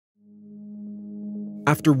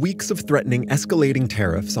After weeks of threatening escalating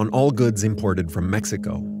tariffs on all goods imported from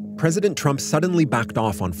Mexico, President Trump suddenly backed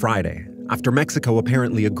off on Friday after Mexico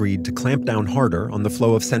apparently agreed to clamp down harder on the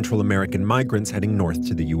flow of Central American migrants heading north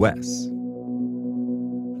to the U.S.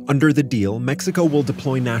 Under the deal, Mexico will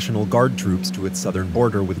deploy National Guard troops to its southern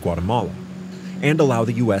border with Guatemala and allow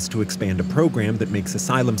the U.S. to expand a program that makes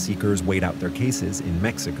asylum seekers wait out their cases in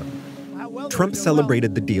Mexico. Trump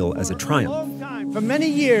celebrated the deal as a triumph. For many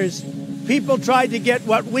years, people tried to get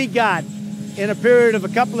what we got in a period of a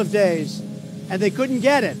couple of days, and they couldn't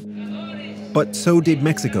get it. But so did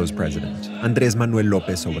Mexico's president, Andrés Manuel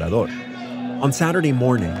López Obrador. On Saturday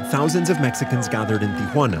morning, thousands of Mexicans gathered in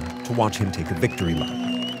Tijuana to watch him take a victory lap.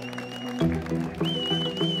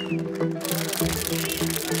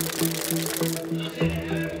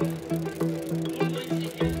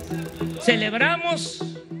 Celebramos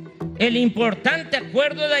el importante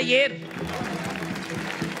acuerdo de ayer.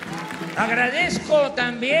 Agradezco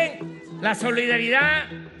también la solidaridad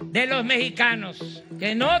de los mexicanos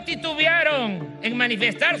que no titubearon en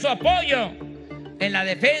manifestar su apoyo en la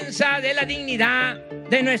defensa de la dignidad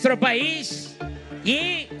de nuestro país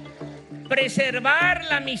y preservar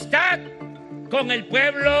la amistad con el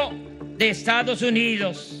pueblo de Estados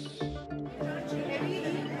Unidos.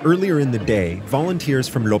 Earlier in the day, volunteers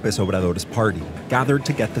from López Obrador's party gathered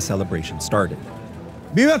to get the celebration started.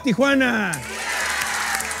 ¡Viva Tijuana!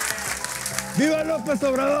 ¡Viva López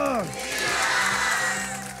Obrador!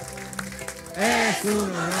 Es un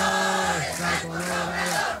honor estar con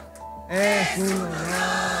Obrador. Es un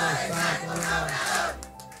honor estar con Obrador.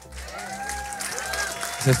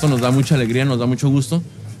 Esto nos da mucha alegría, nos da mucho gusto,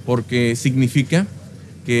 porque significa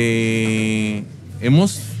que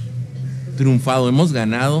hemos triunfado, hemos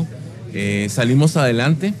ganado, salimos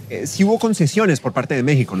adelante. Sí hubo concesiones por parte de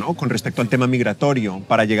México, ¿no?, con respecto al tema migratorio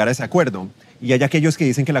para llegar a ese acuerdo. Y hay aquellos que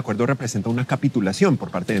dicen que el acuerdo representa una capitulación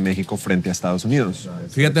por parte de México frente a Estados Unidos.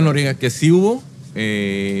 Fíjate, Noriega, que sí hubo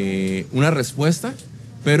una respuesta,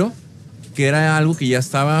 pero que era algo que ya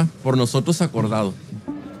estaba por nosotros acordado.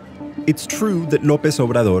 It's true that López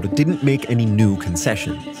Obrador didn't make any new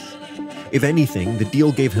concessions. If anything, the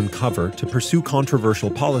deal gave him cover to pursue controversial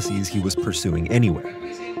policies he was pursuing anyway.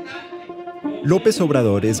 López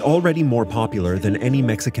Obrador is already more popular than any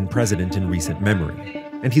Mexican president in recent memory,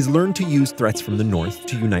 and he's learned to use threats from the north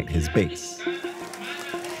to unite his base.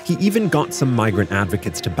 He even got some migrant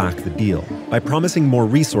advocates to back the deal by promising more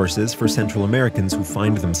resources for Central Americans who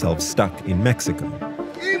find themselves stuck in Mexico.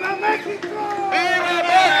 ¡Viva México!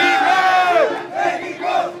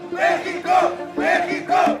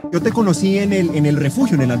 Yo te conocí en el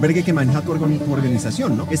refugio, en el albergue que maneja tu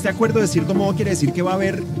organización, ¿no? Este acuerdo de cierto modo quiere decir que va a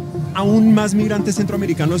haber aún más migrantes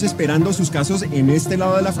centroamericanos esperando sus casos en este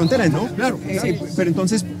lado de la frontera, ¿no? Claro. Sí, pero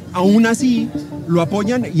entonces, aún así, lo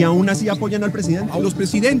apoyan y aún así apoyan al presidente. A los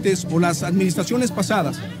presidentes o las administraciones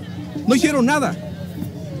pasadas no hicieron nada.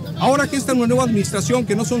 Ahora que esta nueva administración,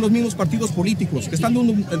 que no son los mismos partidos políticos, que están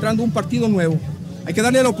entrando un partido nuevo, hay que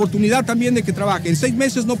darle la oportunidad también de que trabaje. En 6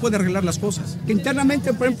 meses no puede arreglar las cosas. Que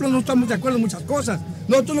internamente, por ejemplo, no estamos de acuerdo en muchas cosas.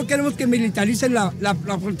 Nosotros no queremos que militaricen la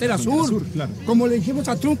frontera sur. Claro. Como le dijimos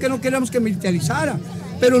a Trump que no queremos que militarizara.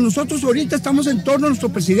 Pero nosotros ahorita estamos en torno a nuestro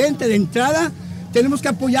presidente. De entrada, tenemos que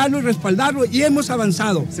apoyarlo y respaldarlo. Y hemos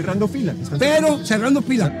avanzado. Cerrando fila. Pero cerrando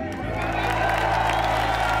fila.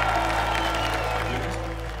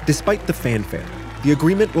 Despite the fanfare, the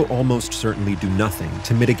agreement will almost certainly do nothing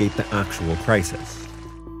to mitigate the actual crisis.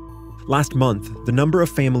 Last month, the number of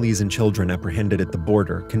families and children apprehended at the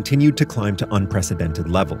border continued to climb to unprecedented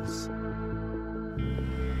levels.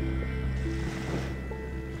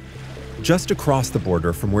 Just across the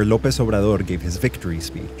border from where López Obrador gave his victory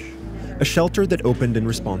speech, a shelter that opened in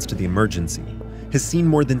response to the emergency has seen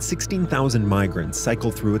more than 16,000 migrants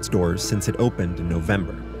cycle through its doors since it opened in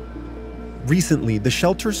November. Recently, the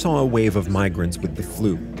shelter saw a wave of migrants with the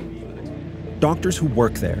flu. Doctors who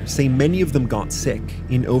work there say many of them got sick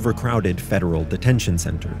in overcrowded federal detention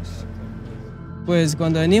centers. Pues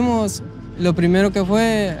cuando venimos, lo primero que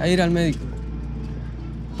fue a ir al médico.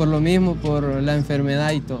 Por lo mismo, por la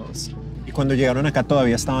enfermedad y todo eso. ¿Y cuando llegaron acá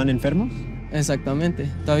todavía estaban enfermos? Exactamente,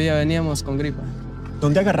 todavía veníamos con gripa.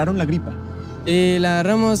 ¿Dónde agarraron la gripa? Y la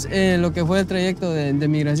agarramos en lo que fue el trayecto de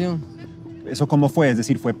migración. ¿Eso cómo fue? Es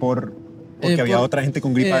decir, ¿fue porque había otra gente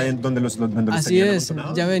con gripa donde los así es,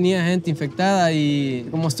 ya venía gente infectada y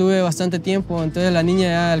como estuve bastante tiempo, entonces la niña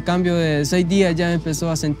ya al cambio de 6 días ya empezó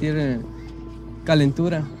a sentir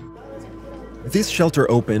calentura. This shelter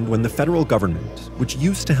opened when the federal government, which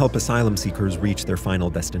used to help asylum seekers reach their final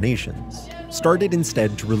destinations, started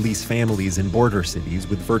instead to release families in border cities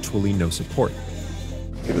with virtually no support.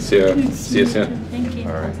 Good to see you. See you soon. Thank you.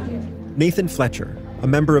 All right. Nathan Fletcher, a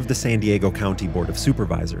member of the San Diego County Board of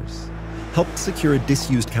Supervisors, helped secure a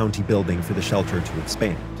disused county building for the shelter to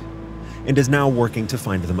expand, and is now working to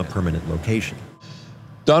find them a permanent location.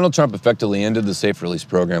 Donald Trump effectively ended the safe release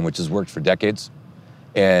program, which has worked for decades,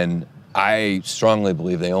 and I strongly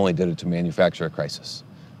believe they only did it to manufacture a crisis.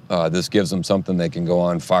 This gives them something they can go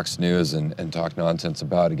on Fox News and talk nonsense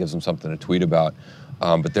about. It gives them something to tweet about.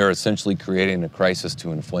 But they're essentially creating a crisis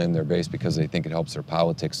to inflame their base because they think it helps their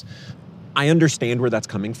politics. I understand where that's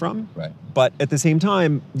coming from. Right. But at the same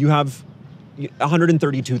time, you have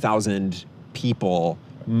 132,000 people,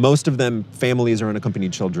 most of them families or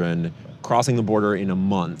unaccompanied children, crossing the border in a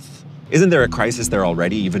month. Isn't there a crisis there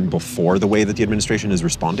already, even before the way that the administration is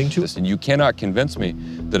responding to it? And you cannot convince me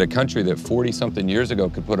that a country that 40-something years ago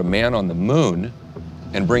could put a man on the moon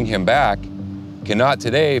and bring him back cannot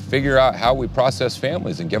today figure out how we process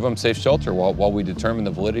families and give them safe shelter while we determine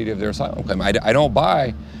the validity of their asylum claim. I don't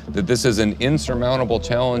buy that this is an insurmountable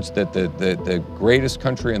challenge that the greatest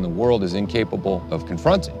country in the world is incapable of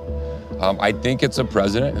confronting. I think it's a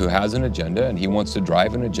president who has an agenda, and he wants to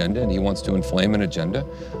drive an agenda, and he wants to inflame an agenda.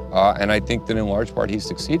 And I think that in large part he's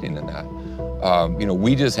succeeding in that.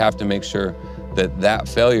 We just have to make sure that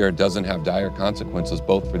failure doesn't have dire consequences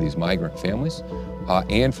both for these migrant families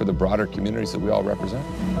and for the broader communities that we all represent.